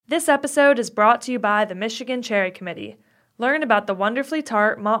This episode is brought to you by the Michigan Cherry Committee. Learn about the wonderfully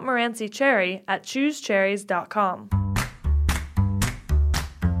tart Montmorency cherry at choosecherries.com.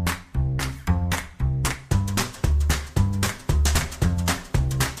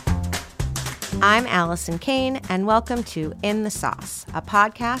 I'm Allison Kane, and welcome to In the Sauce, a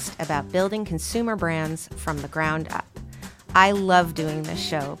podcast about building consumer brands from the ground up. I love doing this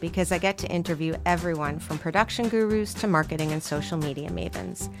show because I get to interview everyone from production gurus to marketing and social media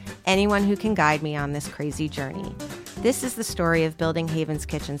mavens, anyone who can guide me on this crazy journey. This is the story of building Haven's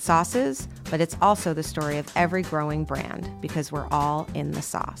Kitchen sauces, but it's also the story of every growing brand because we're all in the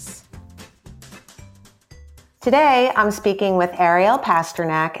sauce. Today, I'm speaking with Ariel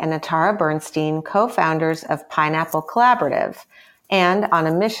Pasternak and Atara Bernstein, co-founders of Pineapple Collaborative, and on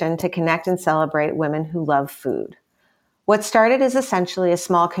a mission to connect and celebrate women who love food. What started as essentially a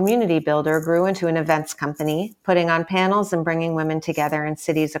small community builder grew into an events company, putting on panels and bringing women together in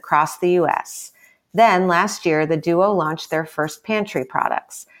cities across the U.S. Then, last year, the duo launched their first pantry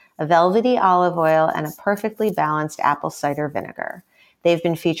products, a velvety olive oil and a perfectly balanced apple cider vinegar. They've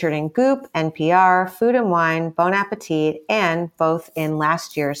been featured in Goop, NPR, Food & Wine, Bon Appetit, and both in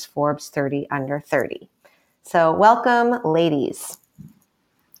last year's Forbes 30 Under 30. So welcome, ladies.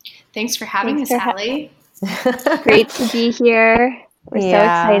 Thanks for having us, Allie. Great to be here. We're so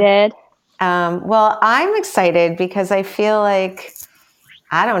excited. Well, I'm excited because I feel like,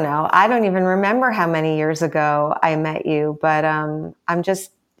 I don't even remember how many years ago I met you, but I'm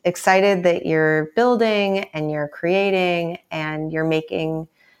just excited that you're building and you're creating and you're making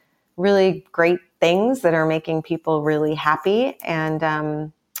really great things that are making people really happy. And,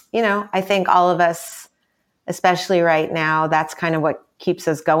 I think all of us, especially right now, that's kind of what keeps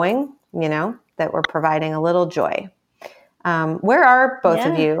us going, that we're providing a little joy. Where are both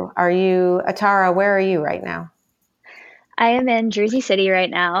of you? Are you, Atara, where are you right now? I am in Jersey City right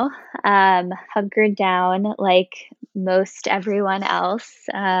now, hunkered down like most everyone else.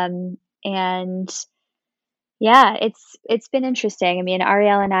 It's been interesting. I mean,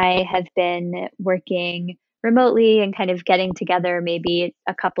 Ariel and I have been working remotely and kind of getting together maybe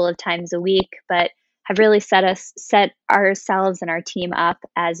a couple of times a week, but have really set ourselves and our team up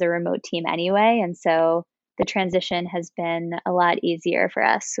as a remote team anyway. And so the transition has been a lot easier for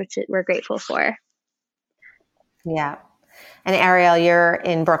us, which we're grateful for. Yeah. And Ariel, you're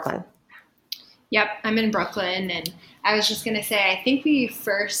in Brooklyn. Yep, I'm in Brooklyn. And I was just going to say, I think we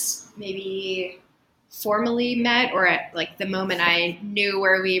first maybe formally met, or at like the moment I knew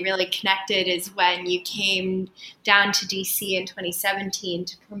where we really connected is when you came down to DC in 2017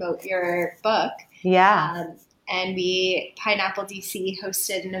 to promote your book. Yeah. And Pineapple DC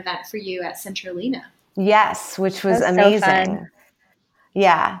hosted an event for you at Centralina. Yes, which was amazing. So fun.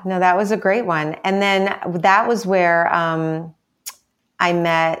 Yeah, no, that was a great one. And then that was where I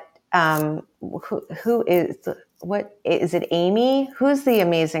met, who is it Amy? Who's the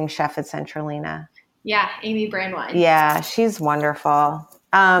amazing chef at Centralina? Yeah, Amy Brandwine. Yeah, she's wonderful.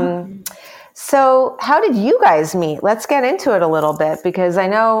 So how did you guys meet? Let's get into it a little bit because I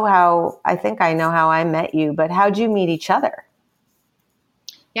think I know how I met you, but how'd you meet each other?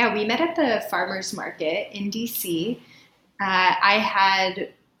 Yeah, we met at the farmer's market in DC. I'd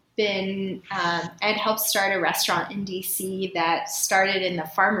helped start a restaurant in DC that started in the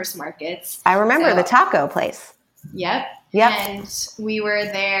farmer's markets. I remember the taco place. Yep. And we were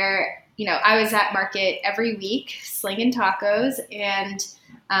there, I was at market every week slinging tacos, and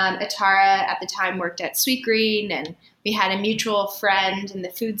Atara at the time worked at Sweetgreen, and we had a mutual friend in the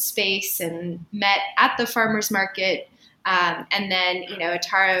food space and met at the farmer's market. And then,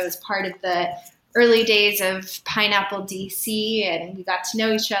 Atara was part of the early days of Pineapple DC, and we got to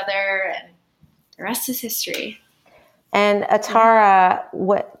know each other, and the rest is history. And Atara,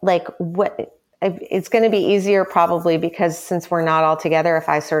 what it's going to be easier probably because since we're not all together, if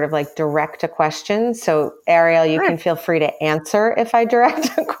I sort of like direct a question. So Ariel, you can feel free to answer if I direct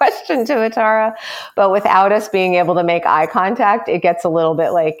a question to Atara, but without us being able to make eye contact, it gets a little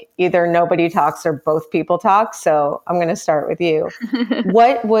bit like either nobody talks or both people talk. So I'm going to start with you.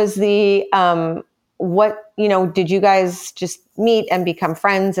 What was the, did you guys just meet and become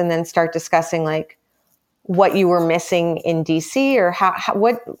friends and then start discussing like what you were missing in DC, or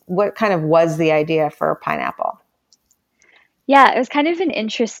what kind of was the idea for Pineapple? Yeah, it was kind of an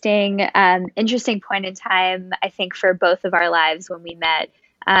interesting point in time, I think, for both of our lives when we met.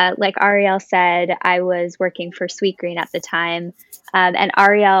 Like Ariel said, I was working for Sweetgreen at the time, and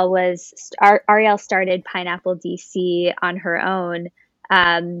Ariel started Pineapple DC on her own.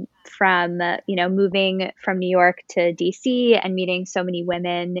 from, moving from New York to DC and meeting so many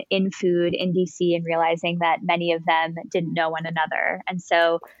women in food in DC and realizing that many of them didn't know one another. And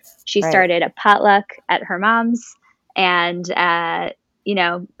so she Right. started a potluck at her mom's and,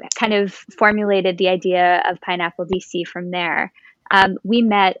 kind of formulated the idea of Pineapple DC from there. We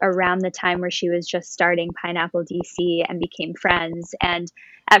met around the time where she was just starting Pineapple DC and became friends. And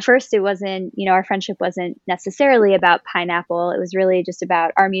at first, it wasn't, our friendship wasn't necessarily about pineapple. It was really just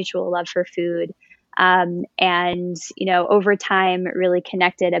about our mutual love for food. Over time, it really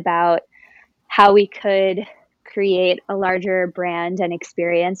connected about how we could create a larger brand and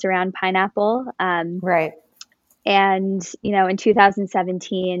experience around pineapple. Right. And, in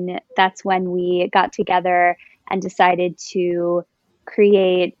 2017, that's when we got together and decided to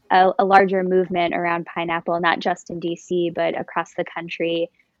create a larger movement around pineapple, not just in DC, but across the country,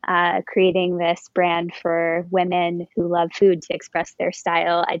 creating this brand for women who love food to express their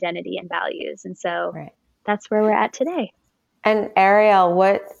style, identity, and values. And so that's where we're at today. And Ariel,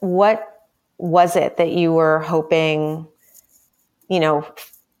 what was it that you were hoping,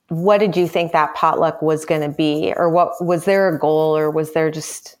 what did you think that potluck was going to be? Or what was there a goal, or was there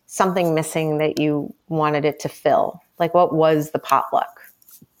just something missing that you wanted it to fill? Like, what was the potluck?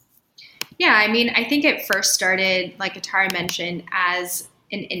 Yeah, I mean, I think it first started, like Atara mentioned, as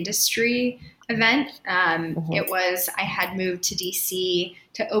an industry event. It was, I had moved to DC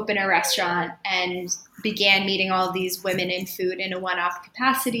to open a restaurant and began meeting all of these women in food in a one-off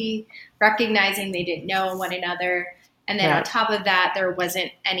capacity, recognizing they didn't know one another. And then on top of that, there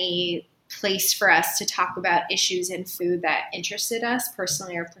wasn't any place for us to talk about issues in food that interested us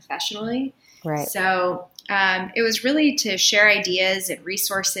personally or professionally. Right. So it was really to share ideas and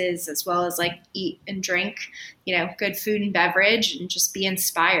resources, as well as like eat and drink, good food and beverage, and just be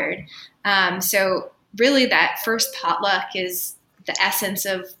inspired. So really that first potluck is the essence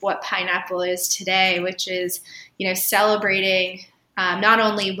of what Pineapple is today, which is, celebrating not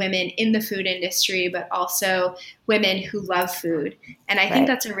only women in the food industry, but also women who love food. And I think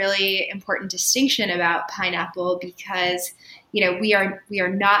that's a really important distinction about Pineapple, because, we are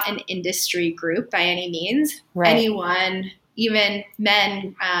not an industry group by any means. Right. Anyone, even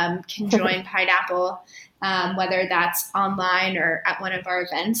men, can join Pineapple, whether that's online or at one of our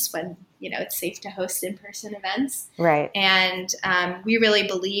events when, it's safe to host in-person events. Right. And we really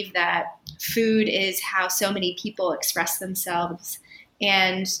believe that food is how so many people express themselves.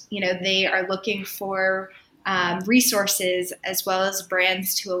 And, they are looking for resources as well as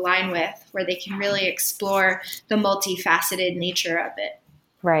brands to align with, where they can really explore the multifaceted nature of it.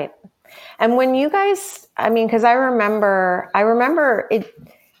 Right. And when you guys, because I remember it,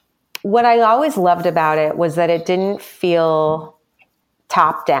 what I always loved about it was that it didn't feel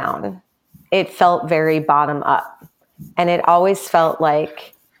top down. It felt very bottom up. And it always felt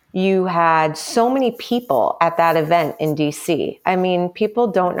like you had so many people at that event in DC. People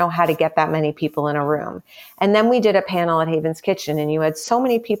don't know how to get that many people in a room. And then we did a panel at Haven's Kitchen, and you had so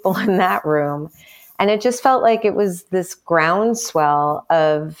many people in that room. And it just felt like it was this groundswell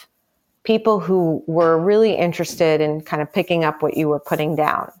of people who were really interested in kind of picking up what you were putting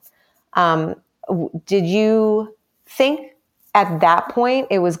down. Did you think at that point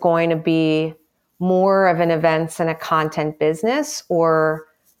it was going to be more of an events and a content business, or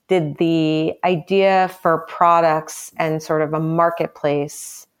did the idea for products and sort of a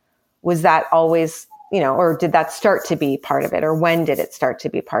marketplace, was that always, or did that start to be part of it, or when did it start to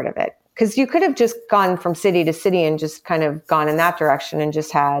be part of it? Because you could have just gone from city to city and just kind of gone in that direction and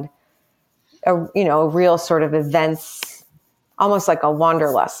just had a real sort of events, almost like a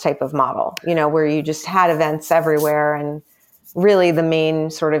wanderlust type of model, where you just had events everywhere, and really the main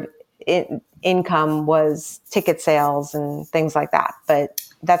sort of income was ticket sales and things like that. But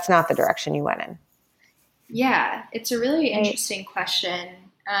that's not the direction you went in. Yeah, it's a really interesting question.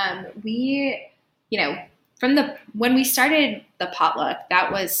 We, when we started the potluck,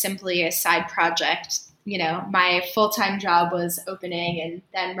 that was simply a side project. My full-time job was opening and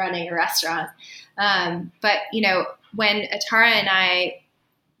then running a restaurant. But when Atara and I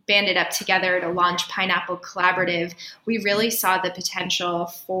banded up together to launch Pineapple Collaborative, we really saw the potential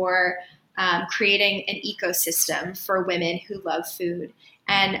for creating an ecosystem for women who love food,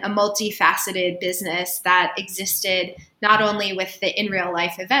 and a multifaceted business that existed not only with the in real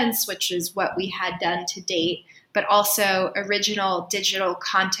life events, which is what we had done to date, but also original digital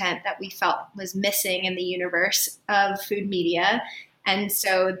content that we felt was missing in the universe of food media. And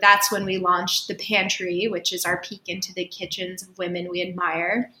so that's when we launched The Pantry, which is our peek into the kitchens of women we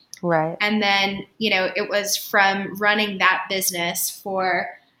admire. Right. And then, it was from running that business for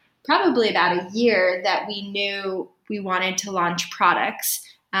probably about a year that we knew we wanted to launch products.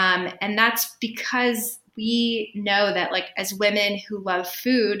 And that's because we know that, like, as women who love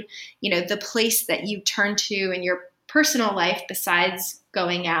food, the place that you turn to in your personal life besides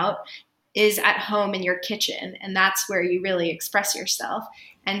going out is at home in your kitchen. And that's where you really express yourself.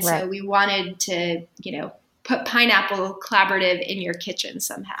 And so we wanted to, put Pineapple Collaborative in your kitchen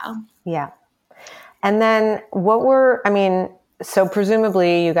somehow. Yeah. And then so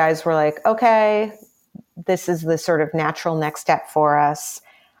presumably you guys were like, okay, this is the sort of natural next step for us.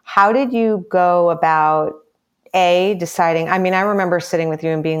 How did you go about deciding? I mean, I remember sitting with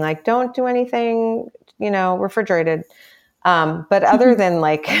you and being like, don't do anything, refrigerated. But other than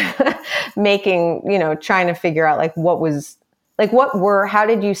like making, trying to figure out how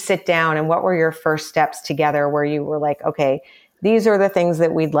did you sit down and what were your first steps together where you were like, okay, these are the things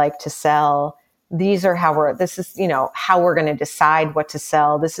that we'd like to sell. These are how we're going to decide what to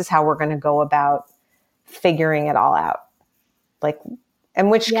sell. This is how we're going to go about figuring it all out. And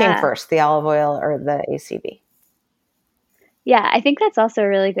which came first, the olive oil or the ACV? Yeah, I think that's also a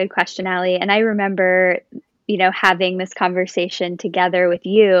really good question, Allie. And I remember, having this conversation together with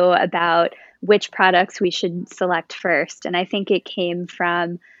you about which products we should select first. And I think it came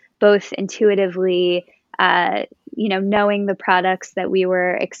from both intuitively, knowing the products that we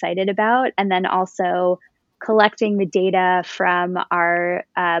were excited about, and then also collecting the data from our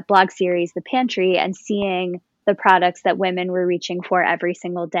blog series, The Pantry, and seeing the products that women were reaching for every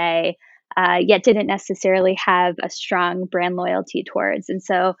single day, yet didn't necessarily have a strong brand loyalty towards. And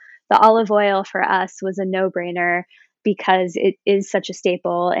so the olive oil for us was a no-brainer because it is such a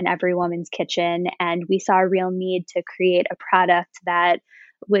staple in every woman's kitchen. And we saw a real need to create a product that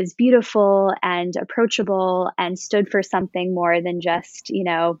was beautiful and approachable and stood for something more than just,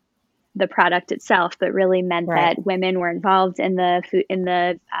 the product itself, but really meant that women were involved in the food, in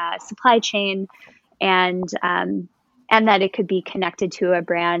the supply chain, and that it could be connected to a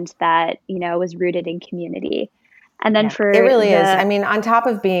brand that, was rooted in community. And then it really is. I mean, on top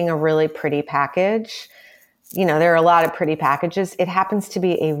of being a really pretty package, there are a lot of pretty packages. It happens to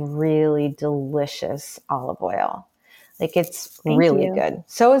be a really delicious olive oil. Like, it's really good.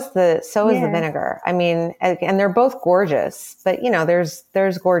 So is the vinegar. I mean, and they're both gorgeous, but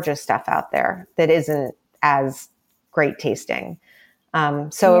there's gorgeous stuff out there that isn't as great tasting.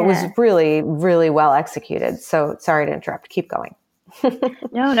 So it was really, really well executed. So sorry to interrupt. Keep going.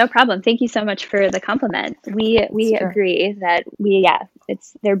 No problem. Thank you so much for the compliment. We agree that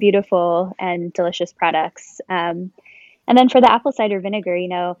they're beautiful and delicious products. And then for the apple cider vinegar,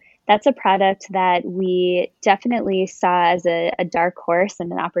 that's a product that we definitely saw as a dark horse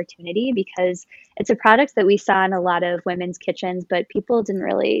and an opportunity, because it's a product that we saw in a lot of women's kitchens, but people didn't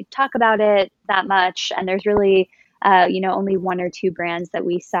really talk about it that much. And there's really only one or two brands that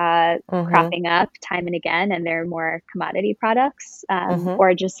we saw cropping up time and again, and they're more commodity products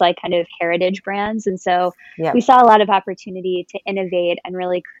or just like kind of heritage brands. And so we saw a lot of opportunity to innovate and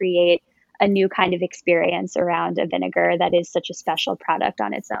really create a new kind of experience around a vinegar that is such a special product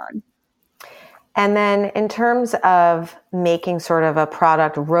on its own. And then in terms of making sort of a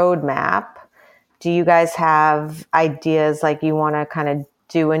product roadmap, do you guys have ideas like you want to kind of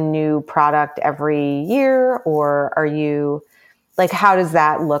do a new product every year, or are you like, how does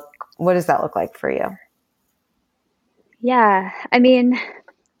that look? What does that look like for you? Yeah, I mean,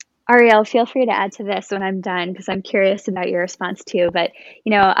 Ariel, feel free to add to this when I'm done, because I'm curious about your response too. But,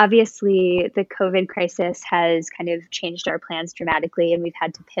 obviously the COVID crisis has kind of changed our plans dramatically, and we've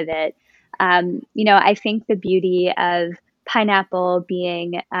had to pivot. I think the beauty of Pineapple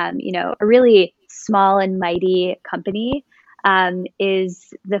being, a really small and mighty company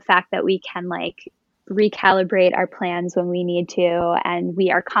is the fact that we can recalibrate our plans when we need to. And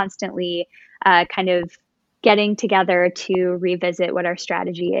we are constantly kind of getting together to revisit what our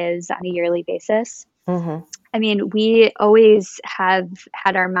strategy is on a yearly basis. I mean, we always have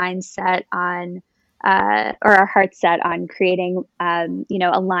had our mind set on, or our heart set on creating, a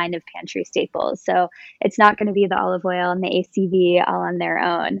line of pantry staples. So it's not going to be the olive oil and the ACV all on their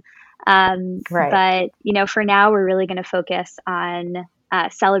own. But, for now, we're really going to focus on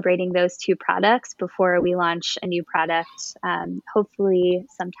celebrating those two products before we launch a new product, hopefully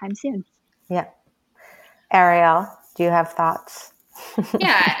sometime soon. Yeah. Ariel, do you have thoughts?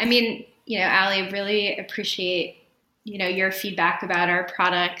 Yeah, I mean, Allie, really appreciate, your feedback about our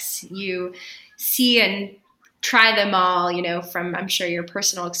products. You see and try them all, from, I'm sure, your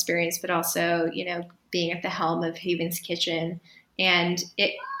personal experience, but also, being at the helm of Haven's Kitchen. And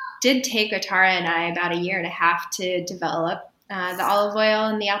it did take Atara and I about 1.5 years to develop the olive oil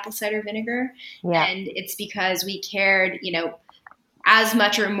and the apple cider vinegar. Yeah. And it's because we cared, as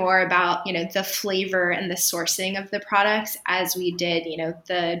much or more about, the flavor and the sourcing of the products as we did,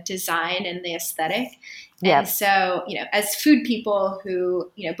 the design and the aesthetic. Yep. And so, as food people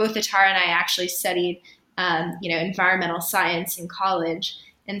who, both Atara and I actually studied, environmental science in college.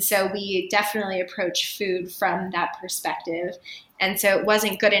 And so we definitely approach food from that perspective. And so it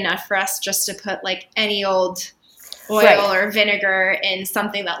wasn't good enough for us just to put like any old oil or vinegar in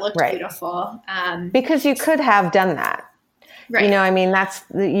something that looked beautiful. Because you could have done that. Right.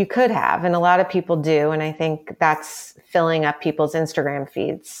 You could have, and a lot of people do. And I think that's filling up people's Instagram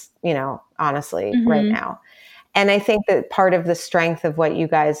feeds, honestly, right now. And I think that part of the strength of what you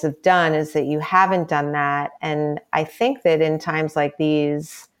guys have done is that you haven't done that. And I think that in times like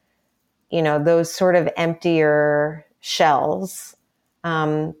these, those sort of emptier shells,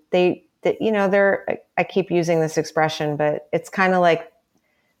 they're, I keep using this expression, but it's kind of like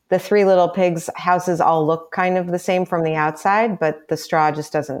the Three Little Pigs houses all look kind of the same from the outside, but the straw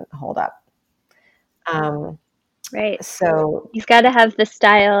just doesn't hold up. Right. So you've got to have the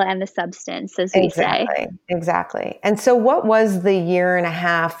style and the substance, as we say. Exactly. And so what was the year and a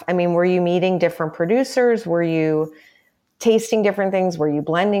half? I mean, were you meeting different producers? Were you tasting different things? Were you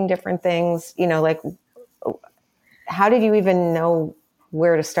blending different things? How did you even know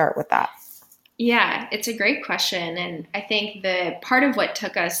where to start with that? Yeah, it's a great question. And I think the part of what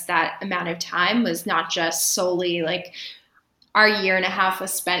took us that amount of time was not just solely like our year and a half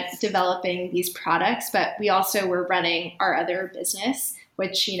was spent developing these products, but we also were running our other business,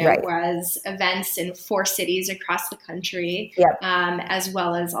 which, was events in 4 cities across the country, as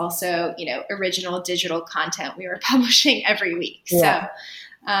well as also, original digital content we were publishing every week. Yeah.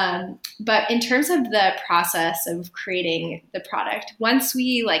 So, but in terms of the process of creating the product, once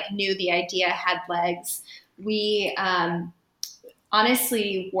we knew the idea had legs, we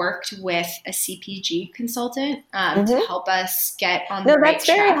honestly worked with a CPG consultant to help us get on the right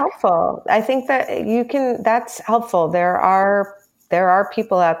track. No, that's very helpful. I think that that's helpful. There are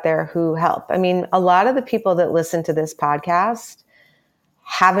people out there who help. I mean, a lot of the people that listen to this podcast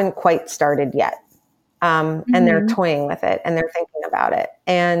haven't quite started yet. And they're toying with it and they're thinking about it.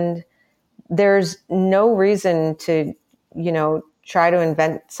 And there's no reason to, try to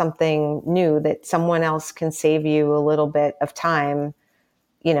invent something new that someone else can save you a little bit of time,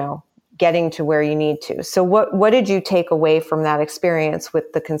 getting to where you need to. So what did you take away from that experience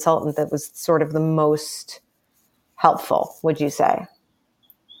with the consultant that was sort of the most helpful, would you say?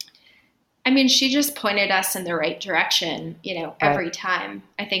 I mean, she just pointed us in the right direction, every time.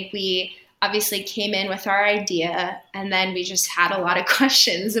 I think we obviously came in with our idea and then we just had a lot of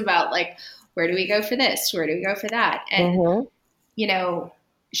questions about where do we go for this? Where do we go for that? And,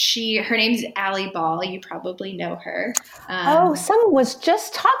 her name's Allie Ball. You probably know her. Someone was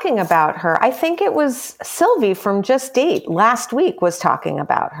just talking about her. I think it was Sylvie from Just Date last week was talking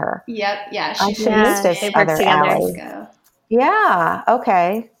about her. Yep. Yeah. She used this other Allie. Yeah.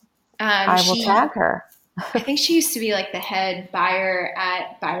 Okay. I will tag her. I think she used to be the head buyer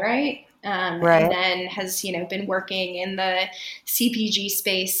at Buy-Right. And then has, been working in the CPG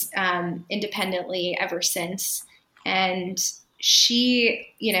space independently ever since. And she,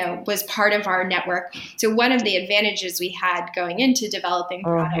 was part of our network. So one of the advantages we had going into developing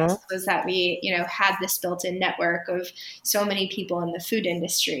products was that we, had this built-in network of so many people in the food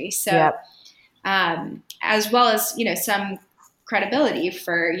industry. So as well as, some credibility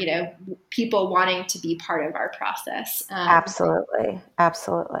for, people wanting to be part of our process. Absolutely.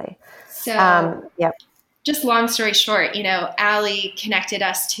 So just long story short, Allie connected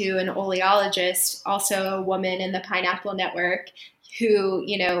us to an oleologist, also a woman in the Pineapple Network who,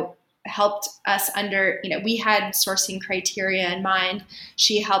 helped us we had sourcing criteria in mind.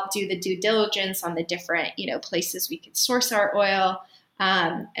 She helped do the due diligence on the different, places we could source our oil.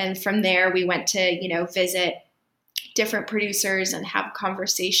 And from there we went to, visit different producers and have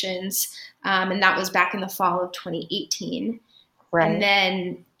conversations. And that was back in the fall of 2018. Right. And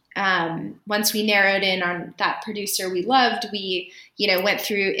then once we narrowed in on that producer we loved, we, went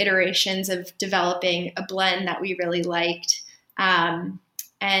through iterations of developing a blend that we really liked. And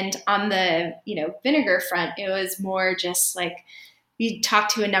on the, vinegar front, it was more just we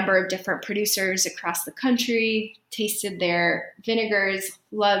talked to a number of different producers across the country, tasted their vinegars,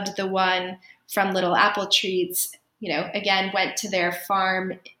 loved the one from Little Apple Treats, again, went to their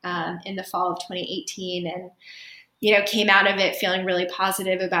farm in the fall of 2018 and, came out of it feeling really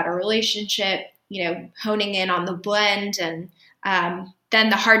positive about our relationship, honing in on the blend. And then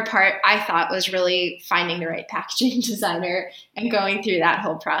the hard part, I thought, was really finding the right packaging designer and going through that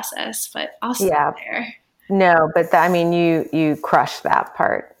whole process. But I'll stop there. No, but I mean, you crushed that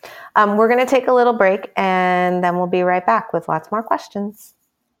part. We're going to take a little break, and then we'll be right back with lots more questions.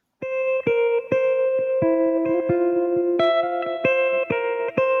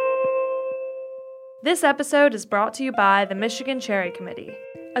 This episode is brought to you by the Michigan Cherry Committee.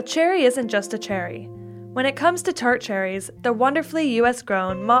 A cherry isn't just a cherry. When it comes to tart cherries, the wonderfully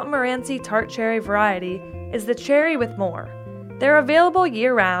U.S.-grown Montmorency tart cherry variety is the cherry with more. They're available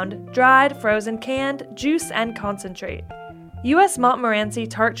year-round, dried, frozen, canned, juice, and concentrate. U.S. Montmorency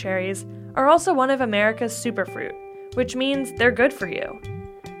tart cherries are also one of America's superfruit, which means they're good for you.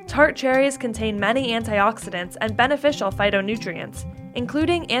 Tart cherries contain many antioxidants and beneficial phytonutrients,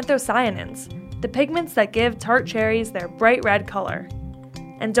 including anthocyanins, the pigments that give tart cherries their bright red color.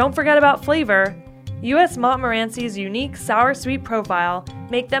 And don't forget about flavor. U.S. Montmorency's unique sour-sweet profile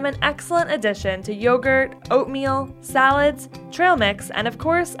make them an excellent addition to yogurt, oatmeal, salads, trail mix, and of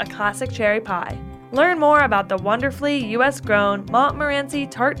course, a classic cherry pie. Learn more about the wonderfully U.S.-grown Montmorency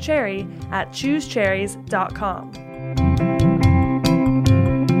tart cherry at choosecherries.com.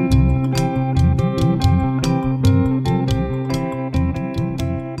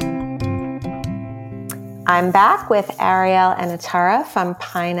 I'm back with Ariel and Atara from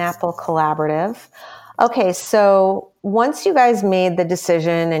Pineapple Collaborative. Okay, so once you guys made the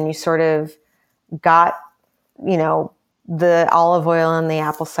decision and you sort of got, the olive oil and the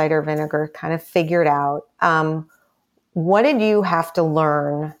apple cider vinegar kind of figured out, what did you have to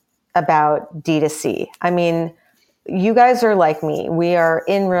learn about D2C? I mean, you guys are like me. We are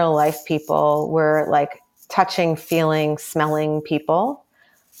in real life people. We're like touching, feeling, smelling people.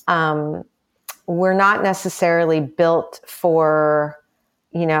 We're not necessarily built for,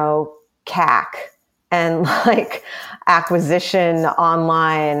 CAC and like acquisition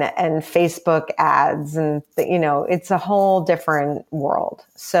online and Facebook ads. And, it's a whole different world.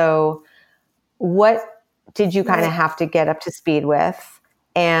 So what did you kind of have to get up to speed with?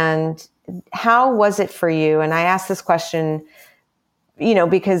 And how was it for you? And I asked this question,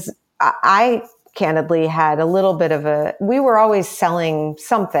 because I candidly had a little bit of we were always selling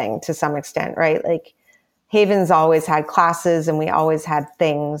something to some extent, right? Like Haven's always had classes and we always had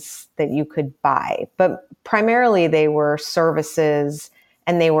things that you could buy, but primarily they were services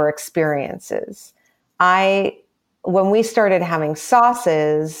and they were experiences. When we started having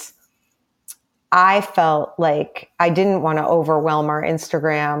sauces, I felt like I didn't want to overwhelm our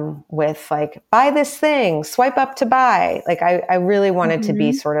Instagram with like, buy this thing, swipe up to buy. Like I really wanted to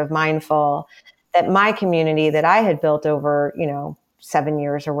be sort of mindful that my community that I had built over, 7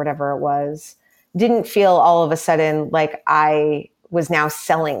 years or whatever it was, didn't feel all of a sudden like I was now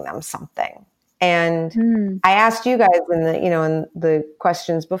selling them something. And I asked you guys in the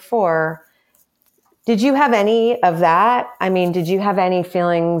questions before, did you have any of that? I mean, did you have any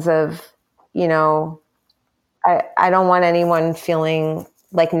feelings of, I don't want anyone feeling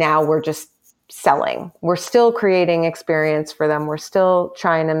like now we're just selling. We're still creating experience for them. We're still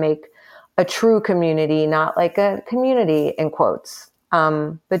trying to make a true community, not like a community in quotes.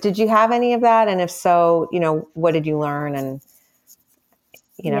 But did you have any of that? And if so, what did you learn? And,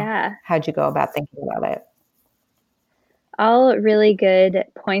 how'd you go about thinking about it? All really good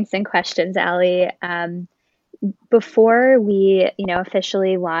points and questions, Allie. Before we,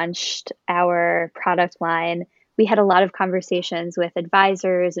 officially launched our product line, we had a lot of conversations with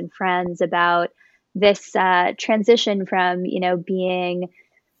advisors and friends about this transition from, being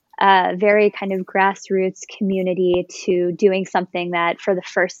a very kind of grassroots community to doing something that for the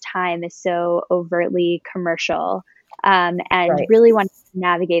first time is so overtly commercial, and really wanted to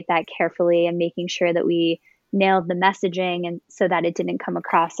navigate that carefully and making sure that we nailed the messaging and so that it didn't come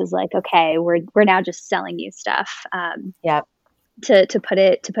across as like, okay, we're now just selling you stuff. To put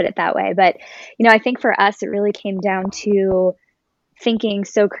it that way. But, I think for us, it really came down to thinking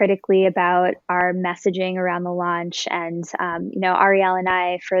so critically about our messaging around the launch. And, Ariel and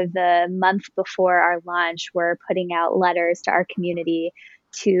I, for the month before our launch, were putting out letters to our community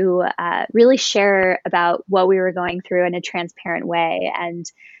to really share about what we were going through in a transparent way. And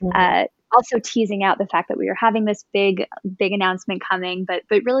also teasing out the fact that we were having this big announcement coming, but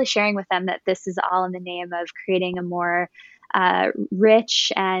really sharing with them that this is all in the name of creating a more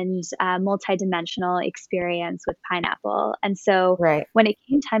rich and multidimensional experience with pineapple. And so when it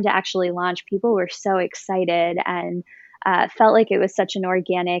came time to actually launch, people were so excited and felt like it was such an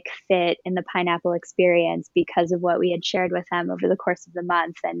organic fit in the pineapple experience because of what we had shared with them over the course of the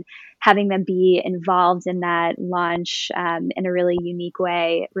month, and having them be involved in that launch in a really unique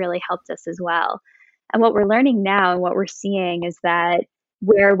way really helped us as well. And what we're learning now and what we're seeing is that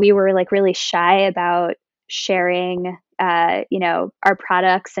where we were like really shy about sharing our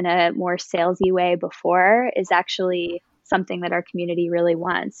products in a more salesy way before is actually something that our community really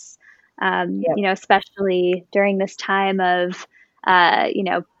wants. Especially during this time of,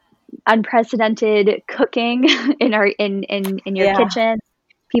 unprecedented cooking in your kitchen,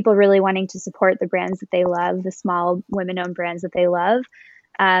 people really wanting to support the brands that they love, the small women-owned brands that they love.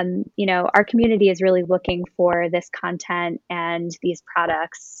 Our community is really looking for this content and these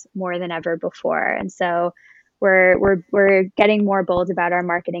products more than ever before. And so we're getting more bold about our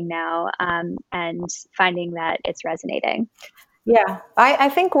marketing now, and finding that it's resonating. Yeah, I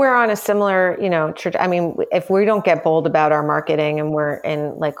think we're on a similar, I mean, if we don't get bold about our marketing and we're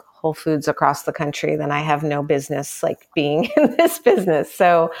in like Whole Foods across the country, then I have no business like being in this business.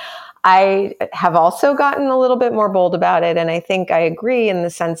 So I have also gotten a little bit more bold about it. And I think I agree in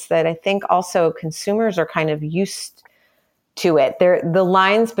the sense that I think also consumers are kind of used to it. The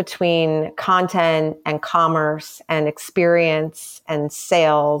lines between content and commerce and experience and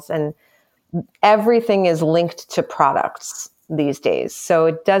sales and everything is linked to products these days. So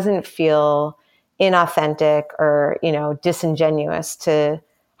it doesn't feel inauthentic or, disingenuous to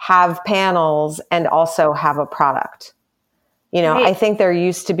have panels and also have a product. Right. I think there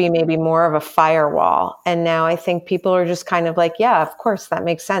used to be maybe more of a firewall. And now I think people are just kind of like, yeah, of course, that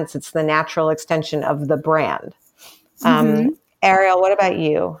makes sense. It's the natural extension of the brand. Ariel, what about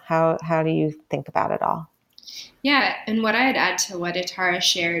you? How do you think about it all? Yeah. And what I'd add to what Atara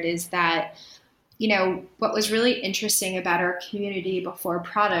shared is that, what was really interesting about our community before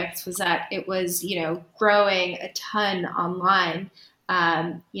products was that it was, growing a ton online,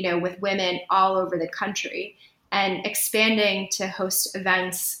 with women all over the country, and expanding to host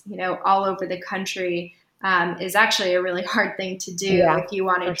events, all over the country is actually a really hard thing to do if you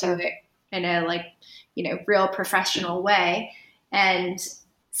want to do it in a real professional way. And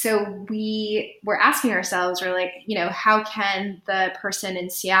so we were asking ourselves, we're like, how can the person in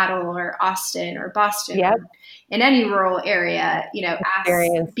Seattle or Austin or Boston, in any rural area,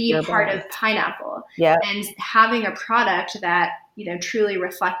 be a part of Pineapple? And having a product that, truly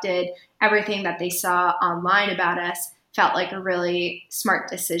reflected everything that they saw online about us felt like a really smart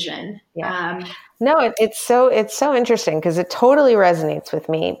decision. No, it's so interesting because it totally resonates with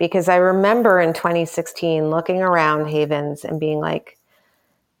me, because I remember in 2016 looking around Havens and being like,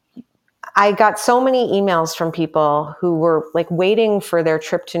 I got so many emails from people who were like waiting for their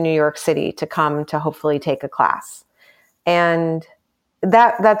trip to New York City to come to hopefully take a class. And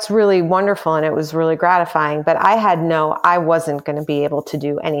that's really wonderful. And it was really gratifying, but I wasn't going to be able to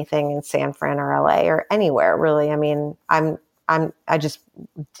do anything in San Fran or LA or anywhere really. I mean, I just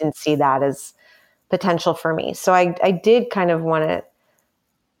didn't see that as potential for me. So I did kind of want to,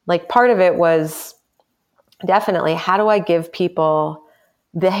 like, part of it was definitely, how do I give people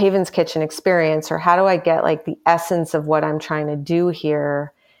the Havens Kitchen experience, or how do I get like the essence of what I'm trying to do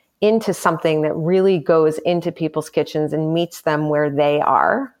here into something that really goes into people's kitchens and meets them where they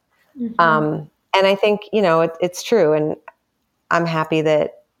are. And I think, it's true. And I'm happy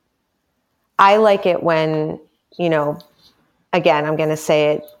that I like it when, again, I'm going to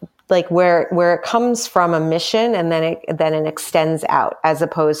say it like where it comes from a mission and then it extends out, as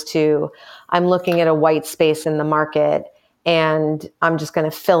opposed to I'm looking at a white space in the market and I'm just going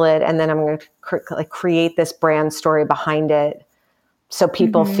to fill it. And then I'm going to create this brand story behind it, so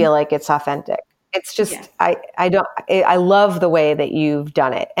people feel like it's authentic. It's just, I love the way that you've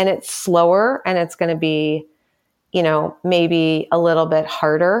done it, and it's slower and it's going to be, maybe a little bit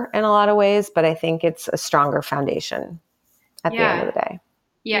harder in a lot of ways, but I think it's a stronger foundation at the end of the day.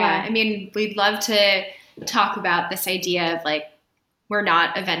 Yeah. I mean, we'd love to talk about this idea of like, we're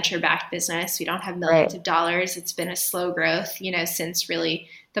not a venture-backed business. We don't have millions of dollars. It's been a slow growth, since really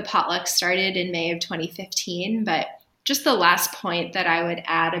the potluck started in May of 2015. But just the last point that I would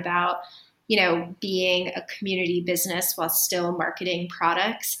add about, being a community business while still marketing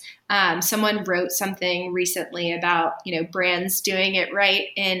products. Someone wrote something recently about, brands doing it right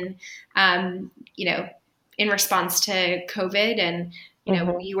in response to COVID. And,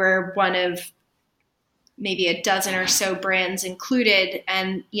 we were one of maybe a dozen or so brands included.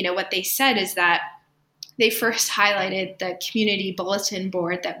 And, what they said is that they first highlighted the community bulletin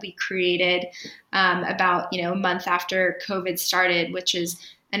board that we created about, a month after COVID started, which is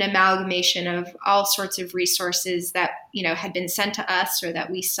an amalgamation of all sorts of resources that, had been sent to us or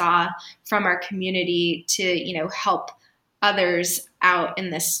that we saw from our community to, help others out in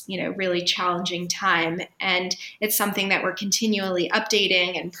this, really challenging time. And it's something that we're continually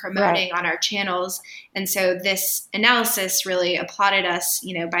updating and promoting on our channels. And so this analysis really applauded us,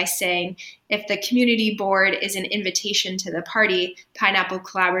 by saying, if the community board is an invitation to the party, Pineapple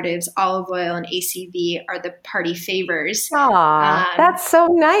Collaborative's olive oil and ACV are the party favors. That's so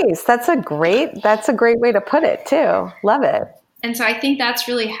nice. That's a great way to put it too. Love it. And so I think that's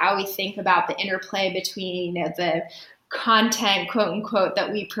really how we think about the interplay between, the content, quote unquote,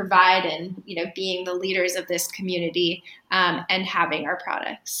 that we provide and, being the leaders of this community and having our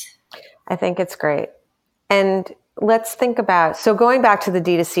products. I think it's great. And let's think about, so going back to the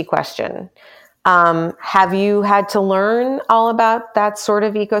D2C question, have you had to learn all about that sort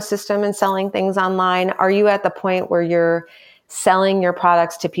of ecosystem and selling things online? Are you at the point where you're selling your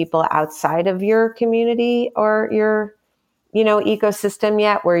products to people outside of your community or your, ecosystem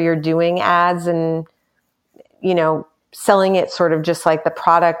yet, where you're doing ads and, selling it sort of just like the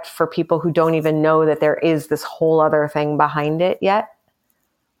product for people who don't even know that there is this whole other thing behind it yet?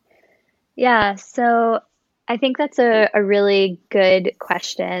 Yeah, so I think that's a really good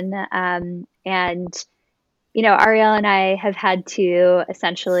question. And, Arielle and I have had to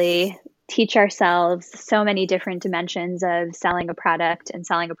essentially teach ourselves so many different dimensions of selling a product and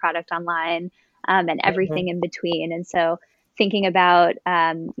selling a product online and everything in between. And so thinking about,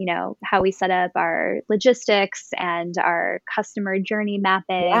 how we set up our logistics and our customer journey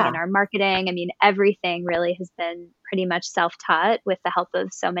mapping and our marketing. I mean, everything really has been pretty much self-taught with the help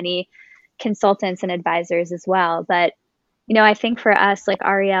of so many consultants and advisors as well. But, I think for us, like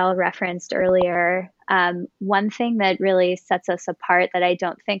Arielle referenced earlier, one thing that really sets us apart that I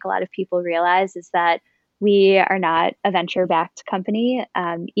don't think a lot of people realize is that we are not a venture-backed company.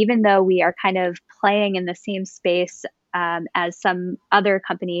 Even though we are kind of playing in the same space as some other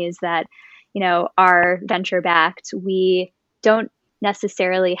companies that, are venture-backed, we don't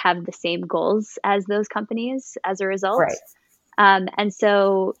necessarily have the same goals as those companies as a result. Right. And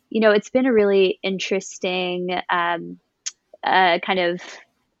so, it's been a really interesting kind of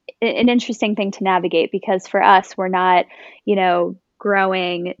an interesting thing to navigate, because for us, we're not,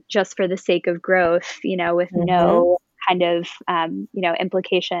 growing just for the sake of growth, with no kind of,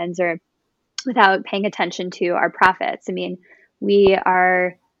 implications or without paying attention to our profits. I mean, we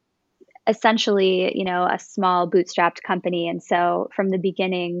are essentially, a small bootstrapped company. And so from the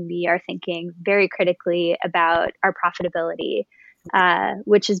beginning, we are thinking very critically about our profitability,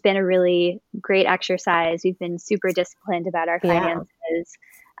 which has been a really great exercise. We've been super disciplined about our finances.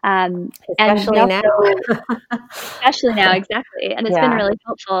 Especially now. Especially now, exactly. And it's been really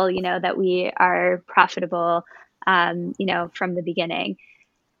helpful, that we are profitable, from the beginning.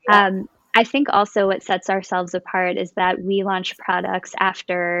 I think also what sets ourselves apart is that we launch products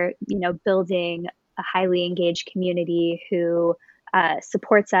after, building a highly engaged community who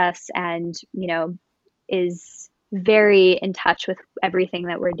supports us and, is very in touch with everything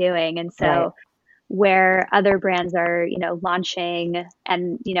that we're doing. And so where other brands are, launching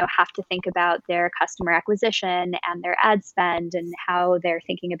and, have to think about their customer acquisition and their ad spend and how they're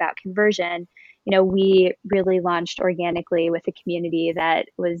thinking about conversion, we really launched organically with a community that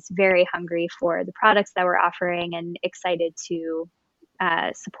was very hungry for the products that we're offering and excited to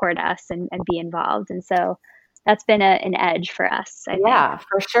support us and be involved. And so that's been an edge for us, I think.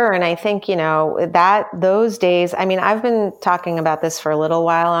 For sure. And I think, that those days, I mean, I've been talking about this for a little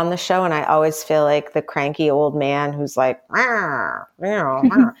while on the show, and I always feel like the cranky old man who's like, but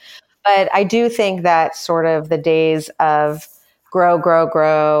I do think that sort of the days of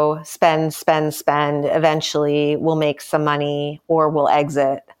grow, spend, eventually we'll make some money or we'll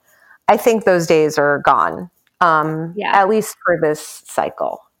exit. I think those days are gone, at least for this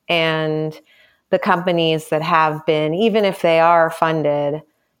cycle. And the companies that have been, even if they are funded,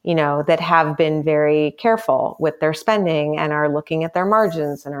 that have been very careful with their spending and are looking at their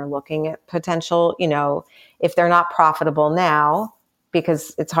margins and are looking at potential, if they're not profitable now,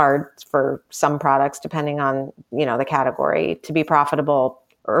 because it's hard for some products, depending on, the category, to be profitable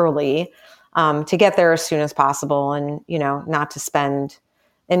early, to get there as soon as possible and, not to spend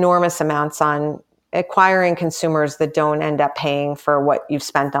enormous amounts on acquiring consumers that don't end up paying for what you've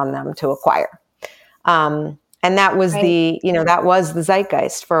spent on them to acquire. And that was that was the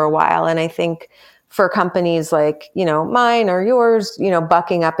zeitgeist for a while. And I think for companies like, mine or yours,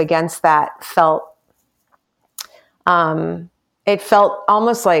 bucking up against that it felt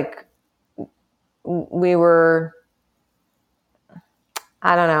almost like we were,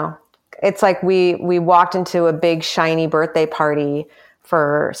 I don't know. It's like we walked into a big shiny birthday party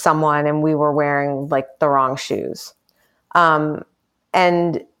for someone and we were wearing like the wrong shoes. And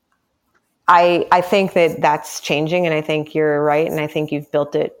I think that that's changing, and I think you're right, and I think you've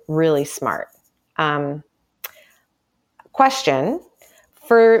built it really smart. Question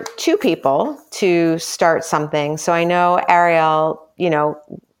for two people to start something. So I know Ariel,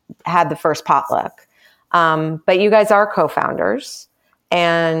 had the first potluck, but you guys are co-founders,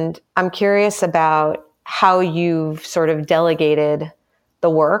 and I'm curious about how you've sort of delegated the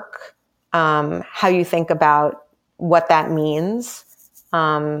work, how you think about what that means.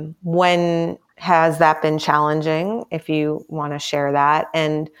 When has that been challenging, if you want to share that?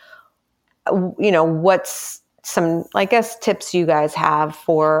 And, what's some, I guess, tips you guys have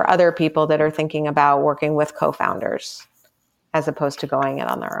for other people that are thinking about working with co-founders as opposed to going it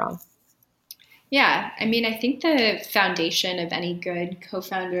on their own? Yeah, I mean, I think the foundation of any good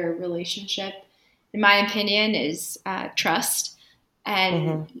co-founder relationship, in my opinion, is trust.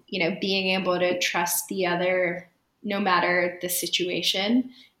 And, being able to trust the other no matter the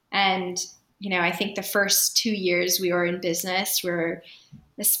situation. And, I think the first 2 years we were in business were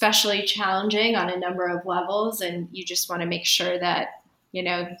especially challenging on a number of levels. And you just want to make sure that,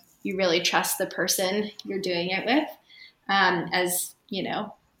 you really trust the person you're doing it with, as,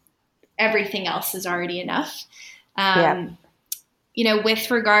 everything else is already enough.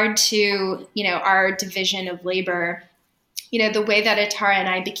 With regard to, our division of labor, the way that Atara and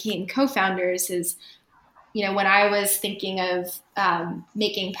I became co-founders is, when I was thinking of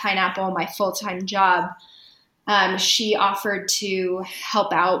making Pineapple my full-time job, she offered to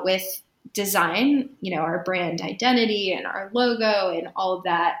help out with design, our brand identity and our logo and all of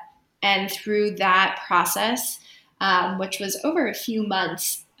that. And through that process, which was over a few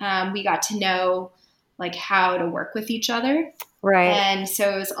months, we got to know like how to work with each other. Right. And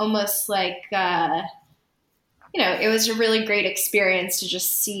so it was almost like, it was a really great experience to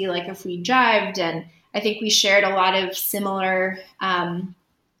just see like if we jived. And I think we shared a lot of similar,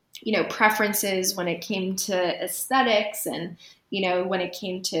 preferences when it came to aesthetics and, when it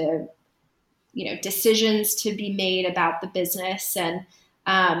came to, decisions to be made about the business. And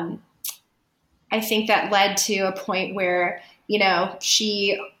I think that led to a point where,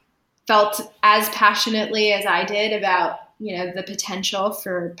 she felt as passionately as I did about, the potential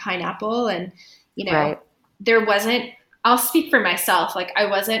for Pineapple. And, right. There wasn't, I'll speak for myself. Like I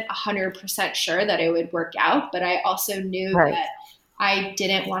wasn't 100% sure that it would work out, but I also knew right. that I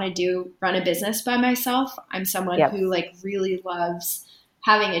didn't want to run a business by myself. I'm someone who like really loves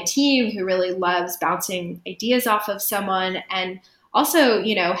having a team, who really loves bouncing ideas off of someone. And also,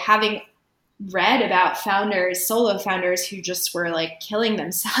 having read about solo founders who just were like killing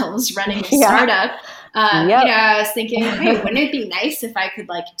themselves running a startup. I was thinking, hey, wouldn't it be nice if I could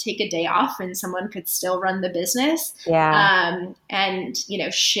like take a day off and someone could still run the business? And,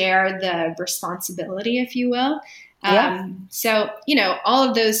 share the responsibility, if you will. So, all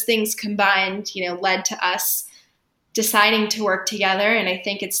of those things combined, led to us deciding to work together. And I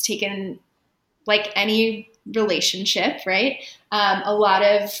think it's taken, like any relationship, right? A lot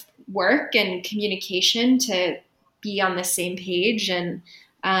of work and communication to be on the same page and,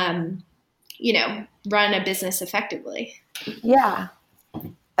 run a business effectively. Yeah.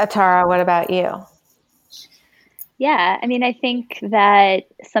 Atara, what about you? Yeah, I mean, I think that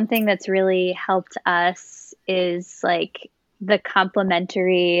something that's really helped us is like the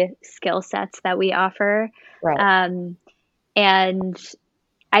complementary skill sets that we offer. Right. And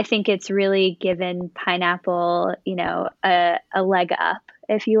I think it's really given Pineapple, a leg up,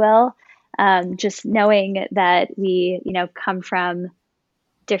 if you will. Just knowing that we, come from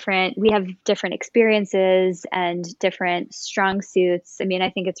we have different experiences and different strong suits. I mean, I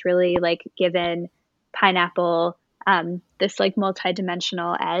think it's really like given Pineapple this like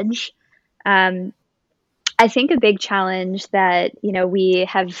multidimensional edge. I think a big challenge that, we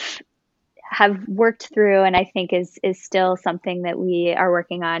have worked through and I think is still something that we are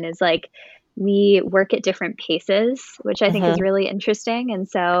working on is like we work at different paces, which I think is really interesting. And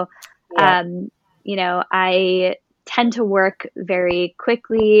so, I tend to work very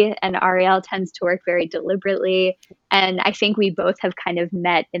quickly and Ariel tends to work very deliberately. And I think we both have kind of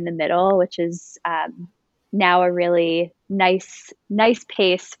met in the middle, which is now a really nice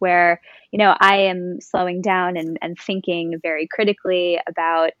pace where, I am slowing down and thinking very critically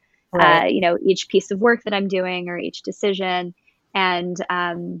about, each piece of work that I'm doing or each decision. And,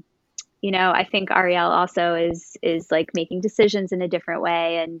 I think Ariel also is like making decisions in a different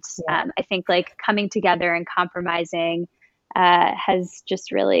way. And I think like coming together and compromising has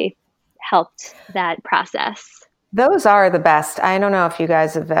just really helped that process. Those are the best. I don't know if you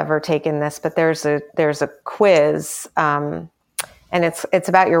guys have ever taken this, but there's a quiz, and it's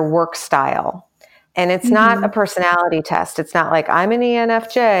about your work style. And it's not a personality test. It's not like I'm an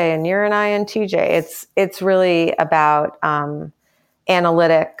ENFJ and you're an INTJ. It's really about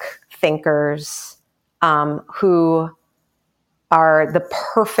analytic thinkers who are the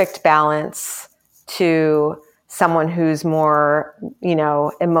perfect balance to someone who's more,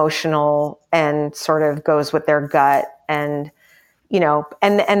 emotional and sort of goes with their gut. And,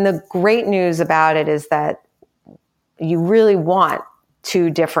 and the great news about it is that you really want two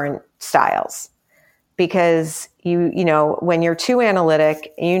different styles. Because when you're too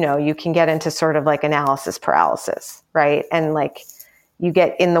analytic, you can get into sort of like analysis paralysis, right? And like you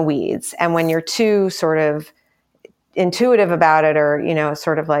get in the weeds. And when you're too sort of intuitive about it, or,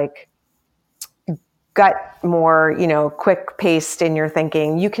 sort of like gut more, quick paced in your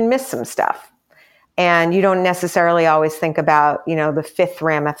thinking, you can miss some stuff. And you don't necessarily always think about, the fifth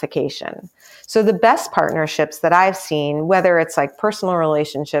ramification. So the best partnerships that I've seen, whether it's like personal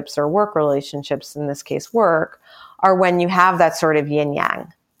relationships or work relationships, in this case work, are when you have that sort of yin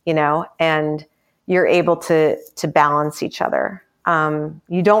yang, and you're able to balance each other.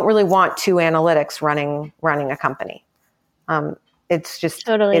 You don't really want two analytics running a company. It's just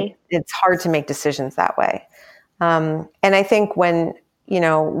totally. It's hard to make decisions that way. And I think when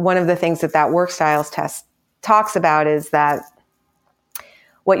one of the things that work styles test talks about is that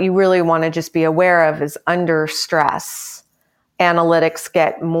what you really want to just be aware of is under stress, analytics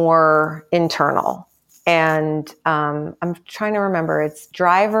get more internal. And I'm trying to remember, it's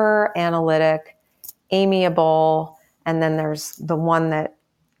driver, analytic, amiable, and then there's the one that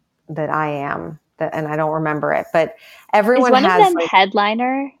I am, and I don't remember it. But everyone has of them like,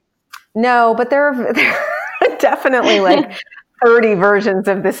 headliner. No, but there are definitely like 30 versions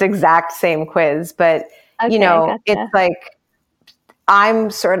of this exact same quiz. But okay, gotcha. It's like,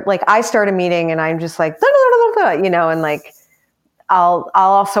 I'm sort of like, I start a meeting and I'm just like, and like, I'll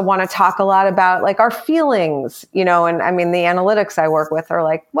also want to talk a lot about like our feelings, and I mean, the analytics I work with are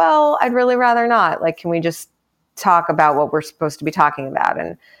like, well, I'd really rather not. Like, can we just talk about what we're supposed to be talking about?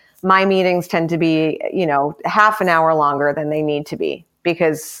 And my meetings tend to be, half an hour longer than they need to be,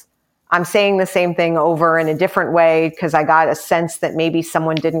 because I'm saying the same thing over in a different way because I got a sense that maybe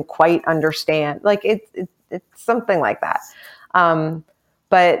someone didn't quite understand. Like it's something like that.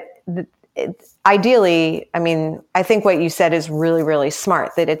 But ideally, I mean, I think what you said is really, really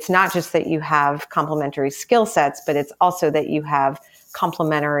smart, that it's not just that you have complementary skill sets, but it's also that you have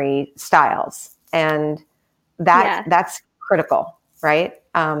complementary styles. And that's critical, right?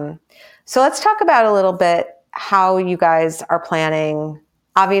 So let's talk about a little bit how you guys are planning.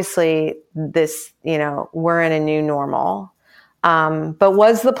 Obviously, this, we're in a new normal. But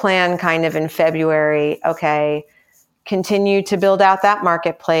was the plan kind of in February, okay, continue to build out that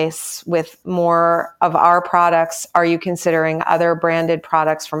marketplace with more of our products? Are you considering other branded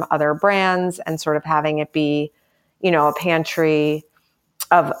products from other brands and sort of having it be, a pantry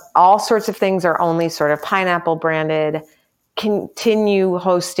of all sorts of things, or only sort of Pineapple branded? Continue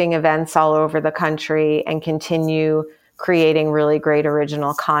hosting events all over the country and continue creating really great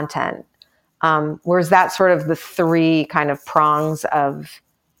original content? Where's that sort of the three kind of prongs of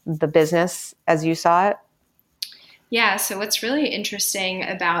the business as you saw it? Yeah, so what's really interesting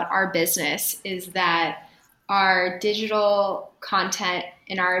about our business is that our digital content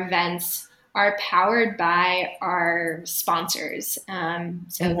and our events are powered by our sponsors.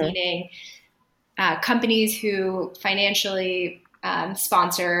 Meaning companies who financially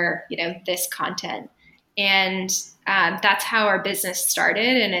sponsor, this content. And that's how our business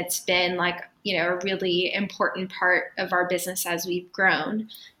started. And it's been like, a really important part of our business as we've grown.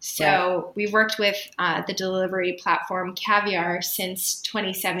 So we've worked with the delivery platform Caviar since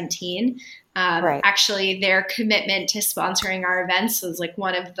 2017. Actually, their commitment to sponsoring our events was like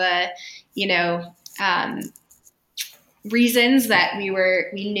one of the, reasons that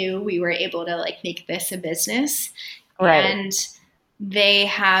we knew we were able to like make this a business. Right. And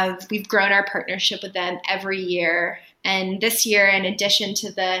we've grown our partnership with them every year. And this year, in addition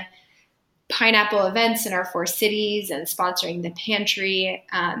to the Pineapple events in our 4 cities and sponsoring the pantry,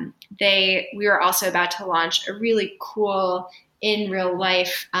 we were also about to launch a really cool in real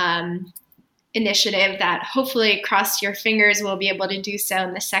life initiative that hopefully, cross your fingers, we'll be able to do so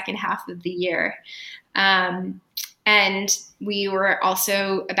in the second half of the year. And we were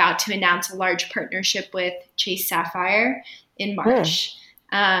also about to announce a large partnership with Chase Sapphire in March,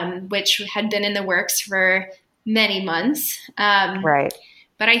 which had been in the works for many months.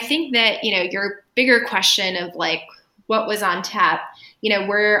 But I think that, your bigger question of like what was on tap,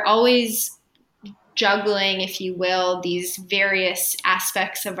 we're always juggling, if you will, these various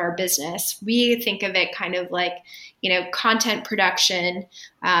aspects of our business. We think of it kind of like, content production,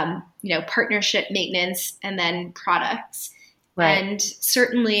 partnership maintenance, and then products. Right. And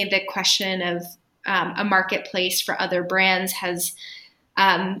certainly the question of a marketplace for other brands has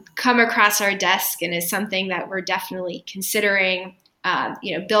come across our desk and is something that we're definitely considering,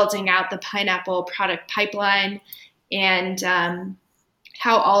 building out the pineapple product pipeline and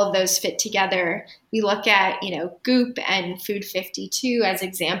how all of those fit together. We look at, Goop and Food 52 as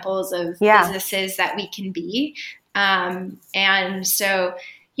examples of businesses that we can be. And so,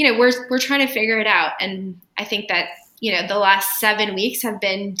 we're trying to figure it out. And I think that, the last 7 weeks have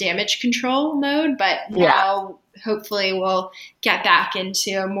been damage control mode, but now hopefully we'll get back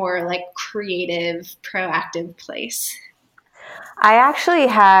into a more like creative, proactive place. I actually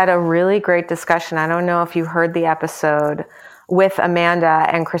had a really great discussion. I don't know if you heard the episode with Amanda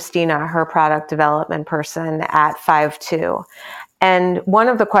and Christina, her product development person at 5-2. And one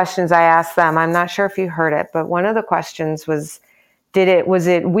of the questions I asked them, I'm not sure if you heard it, but one of the questions was, was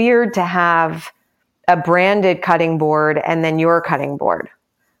it weird to have a branded cutting board and then your cutting board?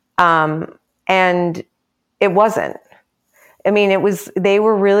 And it wasn't. I mean, they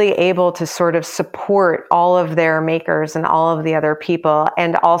were really able to sort of support all of their makers and all of the other people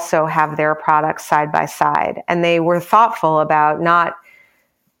and also have their products side by side. And they were thoughtful about not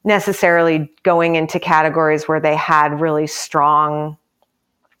necessarily going into categories where they had really strong,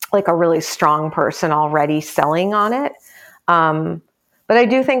 like a really strong person already selling on it. But I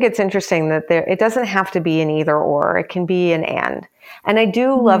do think it's interesting that it doesn't have to be an either or, it can be an and. And I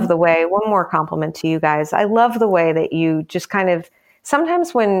do love the way, one more compliment to you guys, I love the way that you just kind of,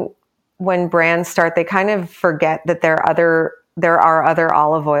 sometimes when brands start, they kind of forget that there are other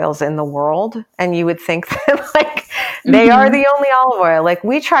olive oils in the world. And you would think that like they are the only olive oil. Like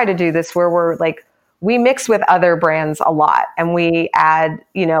we try to do this where we're like, we mix with other brands a lot and we add,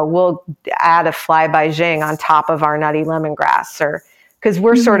 we'll add a Fly by Jing on top of our nutty lemongrass because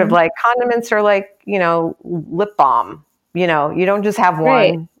we're sort of like condiments are like, lip balm. You don't just have one.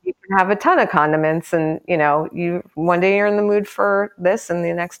 Right. You can have a ton of condiments and, one day you're in the mood for this and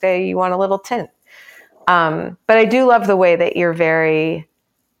the next day you want a little tint. But I do love the way that you're very,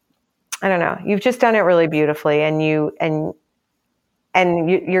 I don't know, you've just done it really beautifully and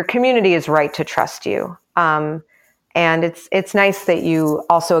your community is right to trust you. And it's nice that you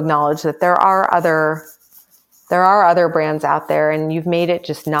also acknowledge that there are other brands out there and you've made it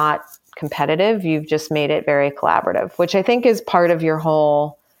just not competitive. You've just made it very collaborative, which I think is part of your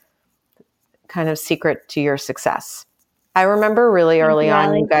whole kind of secret to your success. I remember really early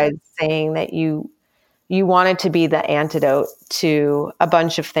on you guys saying that you wanted to be the antidote to a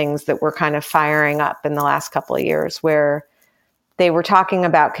bunch of things that were kind of firing up in the last couple of years where they were talking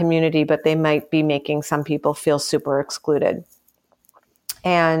about community, but they might be making some people feel super excluded.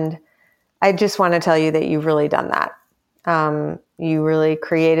 And I just want to tell you that you've really done that. You really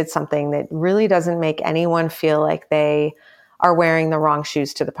created something that really doesn't make anyone feel like they are wearing the wrong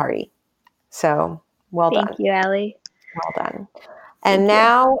shoes to the party. So well done. Thank you, Allie. Well done. And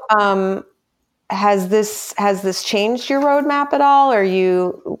now, has this changed your roadmap at all? Are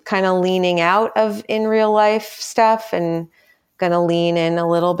you kind of leaning out of in real life stuff and going to lean in a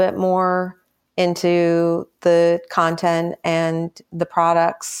little bit more into the content and the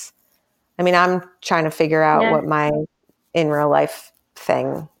products? I mean, I'm trying to figure out what my in real life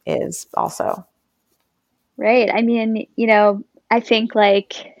thing is also. Right. I mean, I think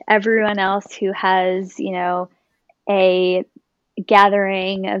like everyone else who has, a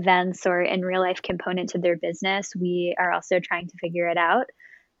gathering events or in real life component to their business, we are also trying to figure it out.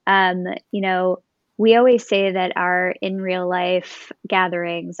 We always say that our in real life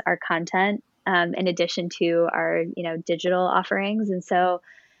gatherings are content, in addition to our, digital offerings. And so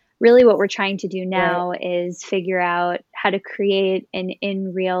really what we're trying to do now is figure out how to create an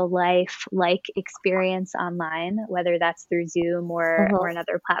in real life like experience online, whether that's through Zoom or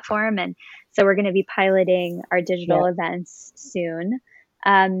another platform. And so we're going to be piloting our digital events soon.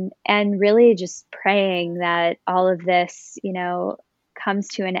 And really just praying that all of this, comes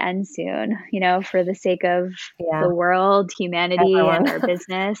to an end soon, for the sake of the world, humanity, and our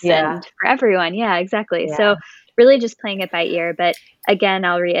business and for everyone. Yeah, exactly. Yeah. So really just playing it by ear. But again,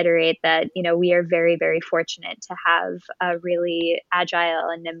 I'll reiterate that, we are very, very fortunate to have a really agile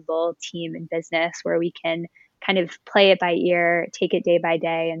and nimble team and business where we can kind of play it by ear, take it day by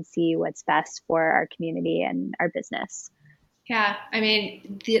day and see what's best for our community and our business. Yeah, I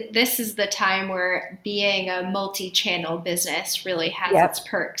mean, this is the time where being a multi-channel business really has its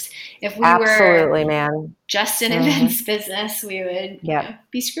perks. If we were just an events business, we would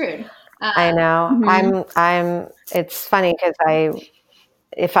be screwed. I know. It's funny because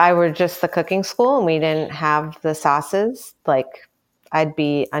if I were just the cooking school and we didn't have the sauces, like I'd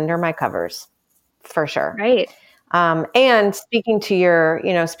be under my covers for sure. Right. And speaking to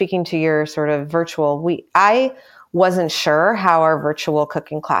your sort of virtual, I wasn't sure how our virtual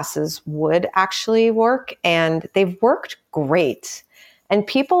cooking classes would actually work, and they've worked great, and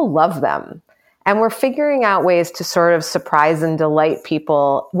people love them. And we're figuring out ways to sort of surprise and delight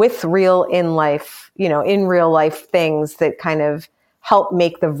people with in real life things that kind of help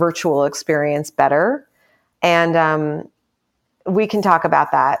make the virtual experience better. And we can talk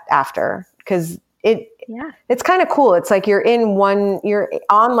about that after, because it's kind of cool. It's like you're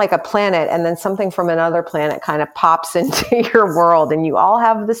on like a planet, and then something from another planet kind of pops into your world, and you all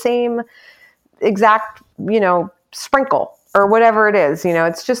have the same exact, sprinkle or whatever it is.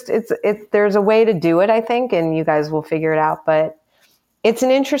 It's just, there's a way to do it, I think, and you guys will figure it out. But it's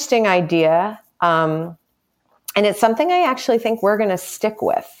an interesting idea. And it's something I actually think we're going to stick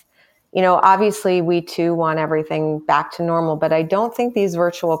with. Obviously we too want everything back to normal, but I don't think these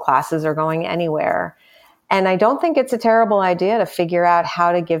virtual classes are going anywhere. And I don't think it's a terrible idea to figure out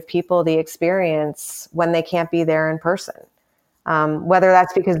how to give people the experience when they can't be there in person. Whether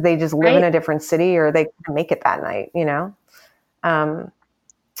that's because they just live in a different city or they can make it that night,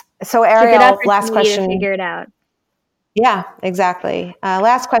 So Ariel, last question. To figure it out. Yeah, exactly.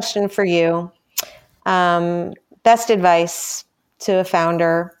 Last question for you. Best advice to a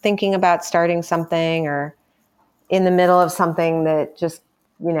founder thinking about starting something or in the middle of something that just,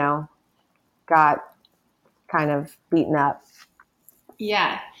 got kind of beaten up?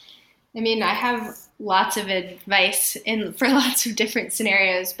 Yeah. I mean, I have lots of advice for lots of different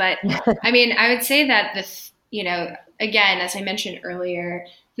scenarios, but I mean, I would say that again, as I mentioned earlier,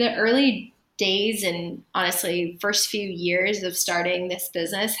 the early days and honestly first few years of starting this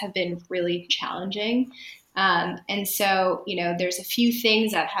business have been really challenging. And so, there's a few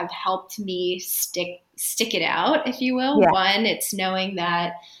things that have helped me stick it out, if you will. Yeah. One, it's knowing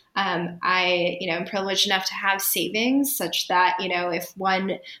that I'm privileged enough to have savings such that, if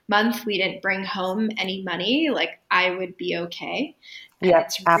 1 month we didn't bring home any money, like I would be okay. Yeah,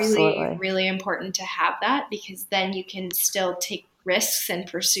 it's really, really important to have that, because then you can still take risks and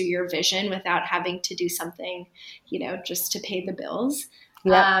pursue your vision without having to do something, just to pay the bills.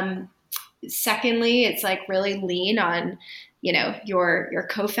 Yeah. Secondly, it's like really lean on, your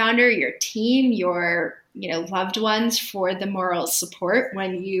co-founder, your team, your, loved ones for the moral support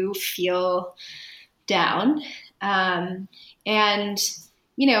when you feel down. And,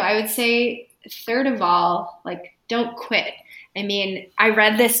 I would say third of all, like, don't quit. I mean, I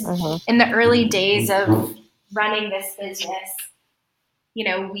read this in the early days of running this business.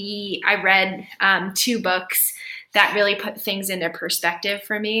 I read 2 books that really put things into perspective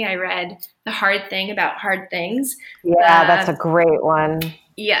for me. I read The Hard Thing About Hard Things. Yeah, that's a great one.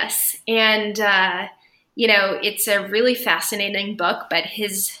 Yes. And, it's a really fascinating book, but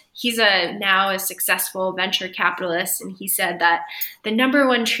he's now a successful venture capitalist. And he said that the number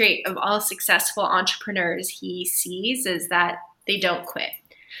one trait of all successful entrepreneurs he sees is that they don't quit.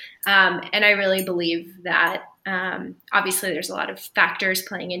 And I really believe that. Obviously there's a lot of factors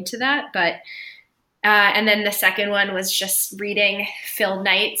playing into that, but and then the second one was just reading Phil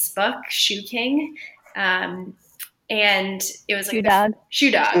Knight's book, Shoe King. And it was like Shoe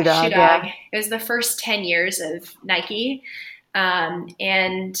Dog. Yeah. It was the first 10 years of Nike.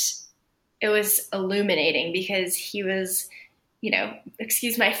 And it was illuminating because he was,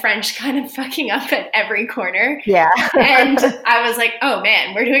 excuse my French, kind of fucking up at every corner. Yeah. And I was like, oh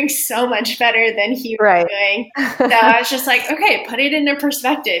man, we're doing so much better than he was doing. So I was just like, okay, put it into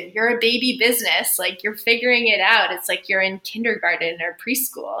perspective. You're a baby business. Like, you're figuring it out. It's like you're in kindergarten or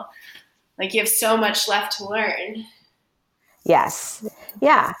preschool. Like, you have so much left to learn. Yes.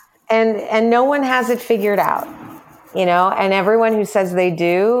 Yeah. And no one has it figured out, and everyone who says they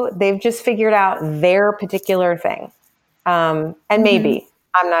do, they've just figured out their particular thing. And maybe,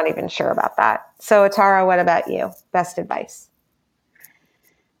 I'm not even sure about that. So Atara, what about you? Best advice?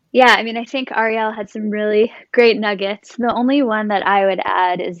 Yeah, I mean, I think Ariel had some really great nuggets. The only one that I would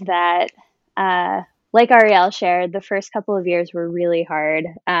add is that, like Ariel shared, the first couple of years were really hard,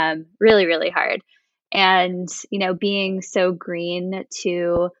 really, really hard. And, being so green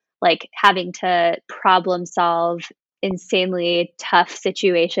to like having to problem solve insanely tough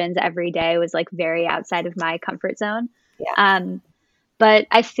situations every day was like very outside of my comfort zone. Yeah. But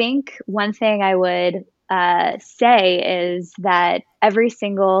I think one thing I would say is that every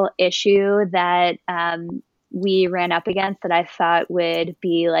single issue that we ran up against that I thought would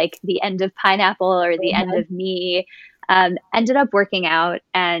be like the end of Pineapple or the end of me ended up working out,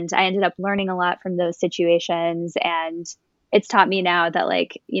 and I ended up learning a lot from those situations. And it's taught me now that,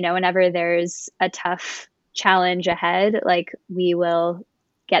 like, whenever there's a tough challenge ahead, like, we will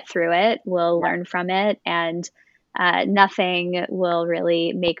get through it, we'll learn from it, and nothing will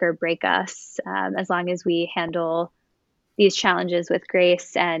really make or break us as long as we handle these challenges with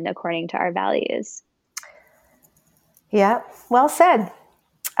grace and according to our values. Yeah, well said.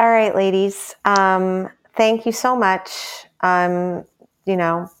 All right, ladies. Thank you so much. I'm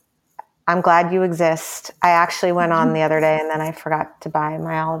glad you exist. I actually went on the other day and then I forgot to buy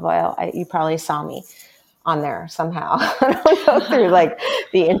my olive oil. You probably saw me on there somehow. I don't know, through like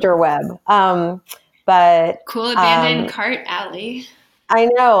the interweb. But cool abandoned cart, Allie. I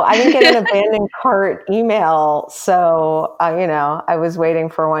know. I didn't get an abandoned cart email, so I was waiting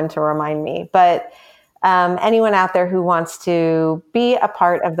for one to remind me. But anyone out there who wants to be a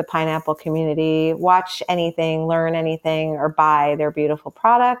part of the pineapple community, watch anything, learn anything, or buy their beautiful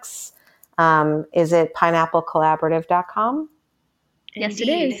products, is it pineapplecollaborative.com? Yes, it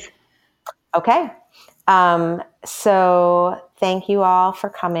is. Okay. So thank you all for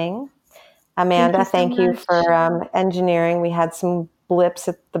coming. Amanda, thank you for engineering. We had some blips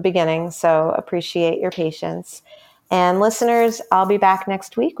at the beginning, so appreciate your patience. And listeners, I'll be back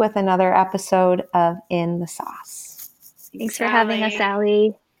next week with another episode of In the Sauce. Thanks for having us,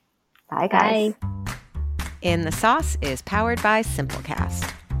 Allie. Bye, guys. Bye. In the Sauce is powered by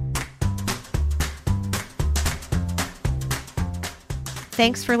Simplecast.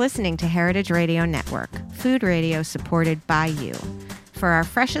 Thanks for listening to Heritage Radio Network, food radio supported by you. For our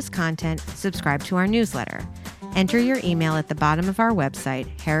freshest content, subscribe to our newsletter. Enter your email at the bottom of our website,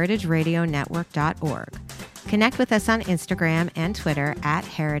 heritageradionetwork.org. Connect with us on Instagram and Twitter at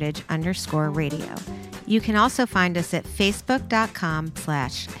heritage_radio. You can also find us at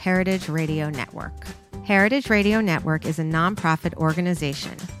facebook.com/Heritage Radio Network. Heritage Radio Network is a nonprofit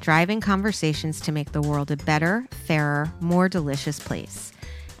organization driving conversations to make the world a better, fairer, more delicious place.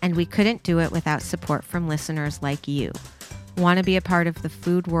 And we couldn't do it without support from listeners like you. Want to be a part of the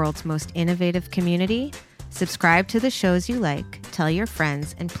food world's most innovative community? Subscribe to the shows you like, tell your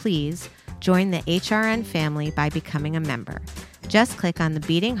friends, and please join the HRN family by becoming a member. Just click on the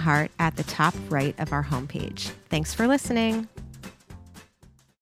beating heart at the top right of our homepage. Thanks for listening.